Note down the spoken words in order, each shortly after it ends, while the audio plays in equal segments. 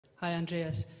Hi,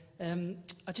 Andreas.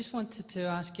 I just wanted to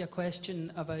ask you a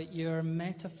question about your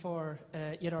metaphor,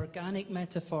 your organic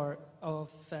metaphor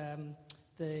of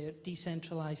the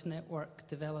decentralized network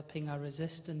developing a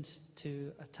resistance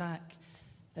to attack.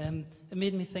 It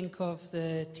made me think of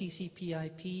the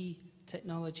TCP/IP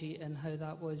technology and how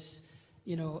that was,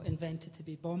 you know, invented to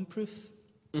be bomb-proof,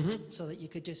 so that you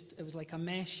could just, it was like a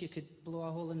mesh, you could blow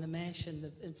a hole in the mesh and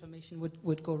the information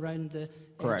would go around the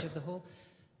edge of the hole.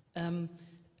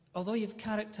 Although you've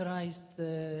characterized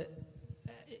the,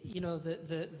 you know,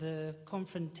 the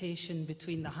confrontation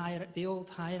between the old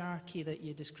hierarchy that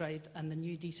you described and the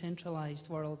new decentralized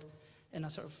world in a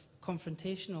sort of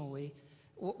confrontational way,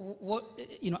 what,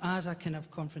 you know, as a kind of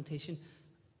confrontation,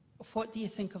 what do you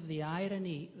think of the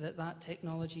irony that that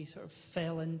technology sort of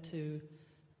fell into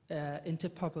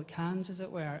public hands, as it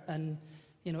were? And,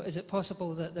 you know, is it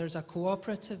possible that there's a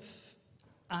cooperative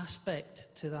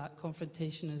aspect to that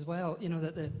confrontation as well? You know,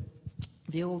 that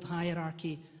the old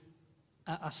hierarchy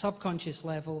at a subconscious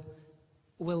level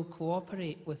will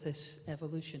cooperate with this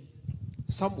evolution.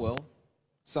 Some will,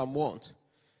 some won't.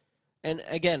 And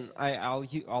again, I'll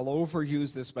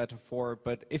overuse this metaphor,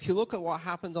 but if you look at what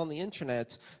happened on the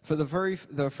internet, for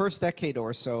the first decade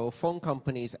or so, phone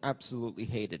companies absolutely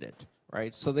hated it.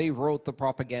 Right? So they wrote the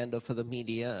propaganda for the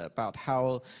media about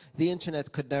how the internet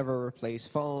could never replace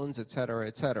phones, et cetera,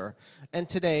 et cetera. And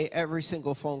today, every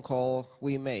single phone call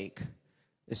we make,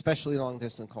 especially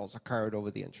long-distance calls, are carried over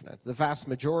the internet. The vast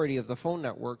majority of the phone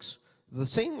networks, the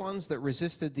same ones that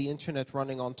resisted the internet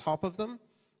running on top of them,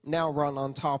 now run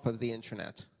on top of the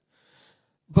internet.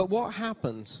 But what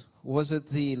happened? Was it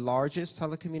the largest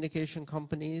telecommunication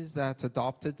companies that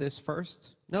adopted this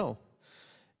first? No.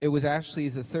 It was actually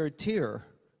the third tier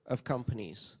of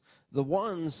companies, the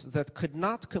ones that could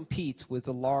not compete with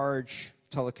the large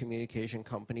telecommunication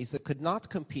companies, that could not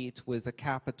compete with the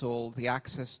capital, the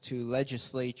access to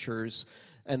legislatures,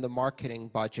 and the marketing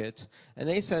budget. And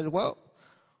they said, well,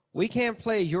 we can't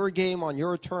play your game on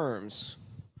your terms,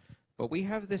 but we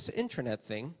have this internet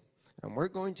thing, and we're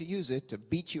going to use it to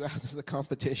beat you out of the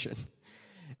competition.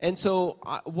 And so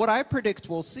what I predict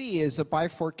we'll see is a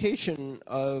bifurcation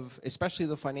of especially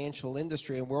the financial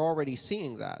industry, and we're already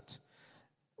seeing that.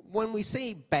 When we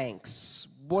say banks,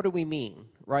 what do we mean,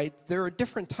 right? There are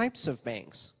different types of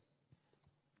banks.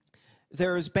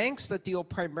 There's banks that deal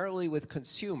primarily with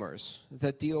consumers,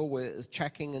 that deal with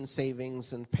checking and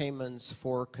savings and payments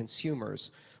for consumers.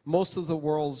 Most of the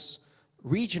world's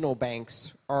regional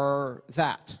banks are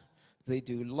that. They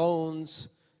do loans,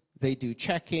 they do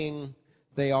checking,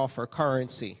 they offer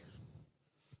currency.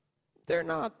 They're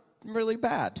not really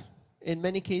bad. In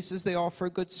many cases, they offer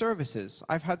good services.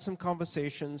 I've had some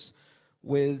conversations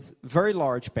with very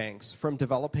large banks from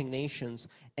developing nations,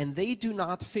 and they do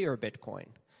not fear Bitcoin.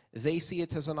 They see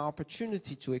it as an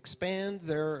opportunity to expand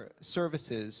their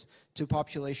services to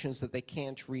populations that they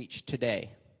can't reach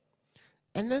today.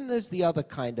 And then there's the other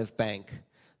kind of bank,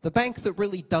 the bank that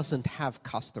really doesn't have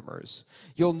customers.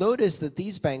 You'll notice that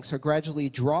these banks are gradually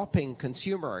dropping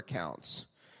consumer accounts,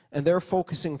 and they're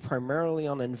focusing primarily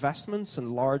on investments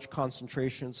and large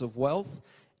concentrations of wealth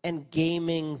and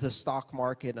gaming the stock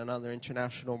market and other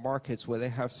international markets where they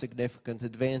have significant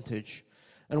advantage.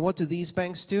 And what do these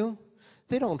banks do?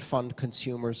 They don't fund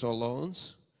consumers or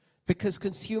loans, because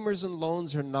consumers and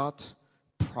loans are not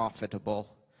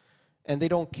profitable, and they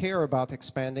don't care about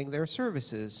expanding their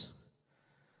services.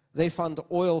 They fund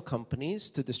oil companies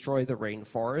to destroy the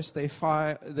rainforest.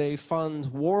 They fund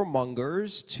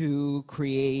warmongers to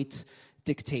create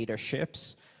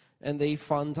dictatorships. And they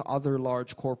fund other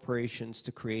large corporations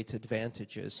to create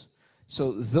advantages.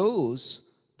 So those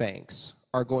banks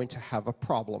are going to have a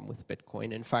problem with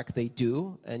Bitcoin. In fact, they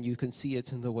do, and you can see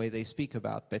it in the way they speak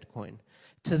about Bitcoin.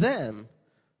 To them,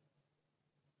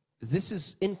 this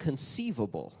is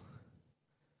inconceivable.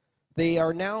 They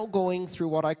are now going through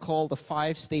what I call the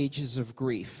 5 stages of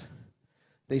grief.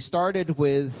 They started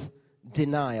with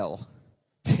denial.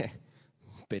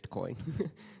 Bitcoin.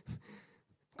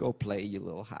 Go play, you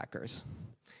little hackers.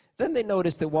 Then they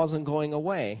noticed it wasn't going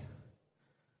away.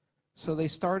 So they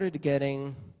started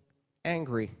getting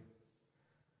angry.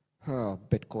 Oh,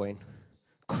 Bitcoin.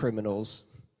 Criminals,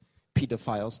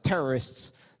 pedophiles,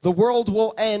 terrorists. The world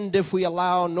will end if we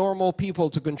allow normal people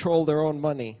to control their own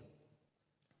money.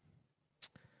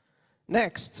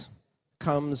 Next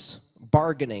comes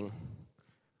bargaining.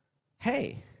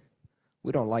 Hey,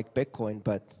 we don't like Bitcoin,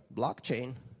 but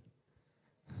blockchain.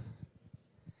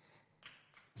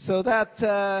 So that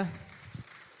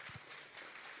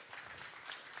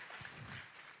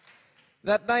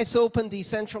nice open,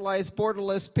 decentralized,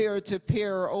 borderless,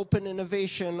 peer-to-peer, open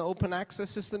innovation, open access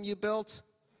system you built,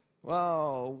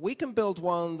 Well, we can build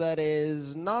one that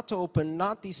is not open,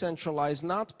 not decentralized,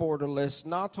 not borderless,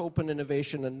 not open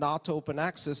innovation, and not open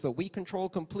access, that we control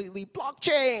completely.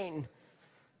 Blockchain!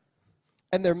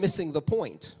 And they're missing the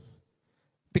point.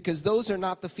 Because those are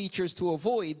not the features to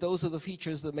avoid, those are the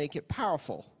features that make it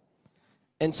powerful.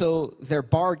 And so they're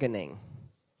bargaining,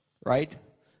 right?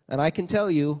 And I can tell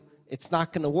you, it's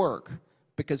not going to work,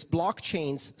 because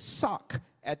blockchains suck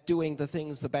at doing the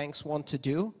things the banks want to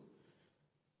do.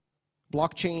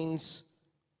 Blockchains,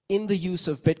 in the use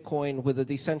of Bitcoin with a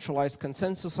decentralized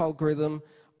consensus algorithm,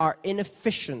 are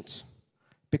inefficient,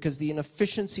 because the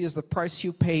inefficiency is the price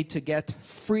you pay to get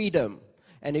freedom.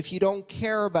 And if you don't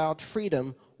care about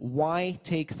freedom, why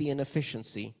take the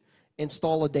inefficiency?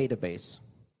 Install a database.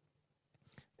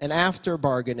 And after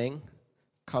bargaining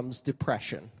comes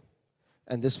depression.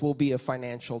 And this will be a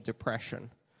financial depression,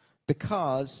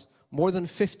 because more than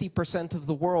 50% of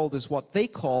the world is what they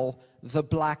call the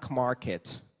black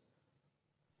market.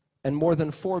 And more than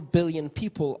 4 billion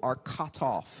people are cut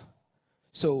off.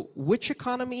 So which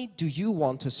economy do you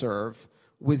want to serve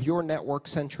with your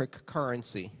network-centric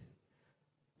currency?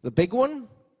 The big one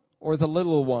or the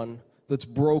little one that's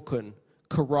broken,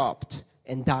 corrupt,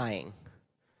 and dying?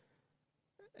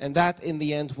 And that, in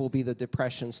the end, will be the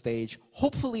depression stage,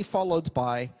 hopefully followed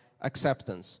by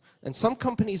acceptance. And some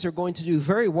companies are going to do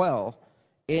very well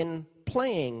in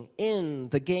playing in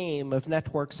the game of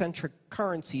network-centric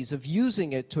currencies, of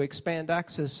using it to expand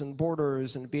access and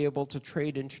borders and be able to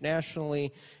trade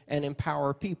internationally and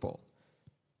empower people.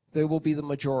 They will be the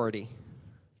majority.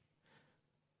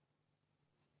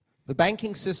 The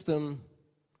banking system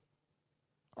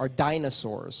are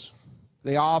dinosaurs.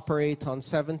 They operate on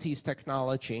 70s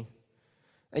technology.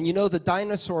 And you know, the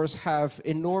dinosaurs have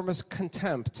enormous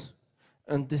contempt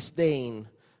and disdain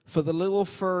for the little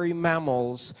furry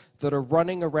mammals that are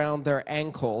running around their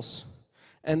ankles.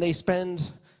 And they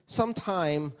spend some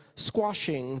time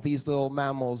squashing these little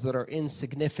mammals that are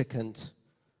insignificant.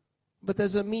 But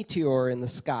there's a meteor in the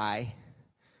sky.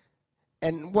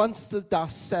 And once the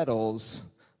dust settles,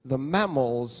 the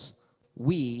mammals,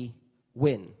 we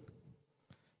win.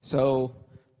 So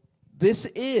this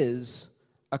is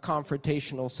a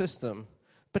confrontational system,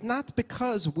 but not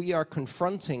because we are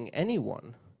confronting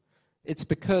anyone. It's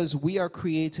because we are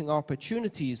creating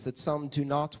opportunities that some do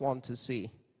not want to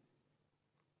see.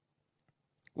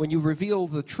 When you reveal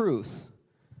the truth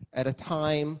at a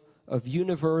time of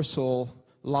universal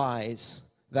lies,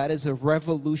 that is a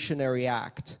revolutionary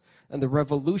act. And the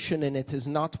revolution in it is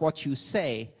not what you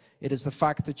say, it is the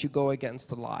fact that you go against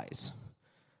the lies.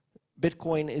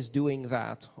 Bitcoin is doing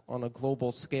that on a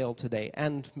global scale today,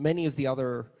 and many of the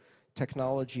other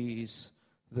technologies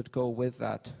that go with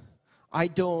that. I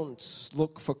don't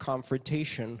look for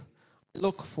confrontation, I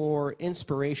look for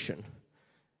inspiration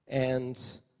and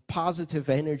positive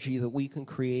energy that we can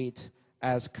create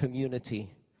as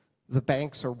community. The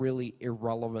banks are really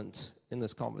irrelevant in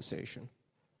this conversation.